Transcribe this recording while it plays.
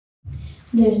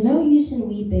There's no use in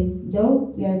weeping,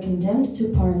 though we are condemned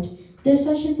to part. There's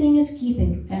such a thing as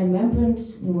keeping a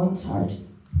remembrance in one's heart.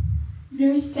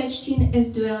 There is such thing as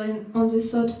dwelling on the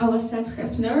thought ourselves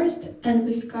have nursed, and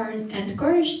with scorn and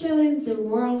courage telling the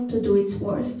world to do its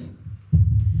worst.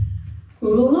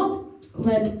 We will not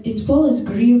let its follies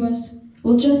grieve us,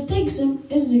 we'll just take them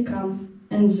as they come,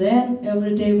 and then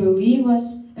every day will leave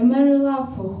us a merry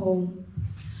love for home.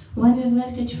 When we've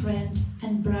left each friend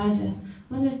and brother,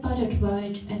 when we've parted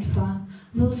wide and far,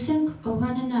 we'll think of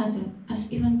one another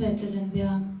as even better than we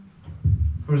are.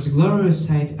 For the glorious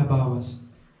sight above us,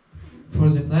 for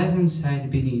the pleasant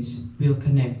sight beneath, we'll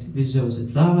connect with those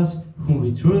that love us, whom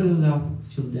we truly love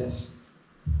till death.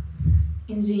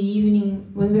 In the evening,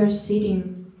 when we are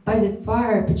sitting by the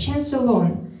fire, perchance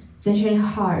alone, then shall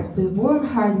heart with warm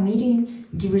heart meeting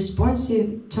give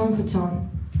responsive tone for tone.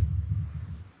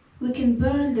 We can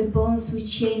burn the bonds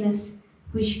which chain us,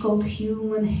 which cold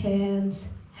human hands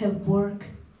have worked,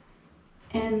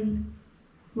 and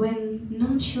when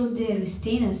none shall dare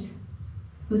restrain us,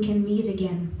 we can meet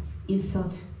again in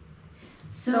thought.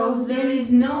 So there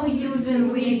is no use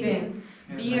in weeping,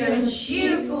 bear a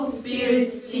cheerful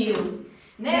spirit still.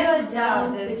 Never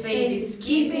doubt that fate is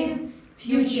keeping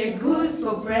future good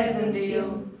for present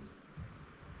ill.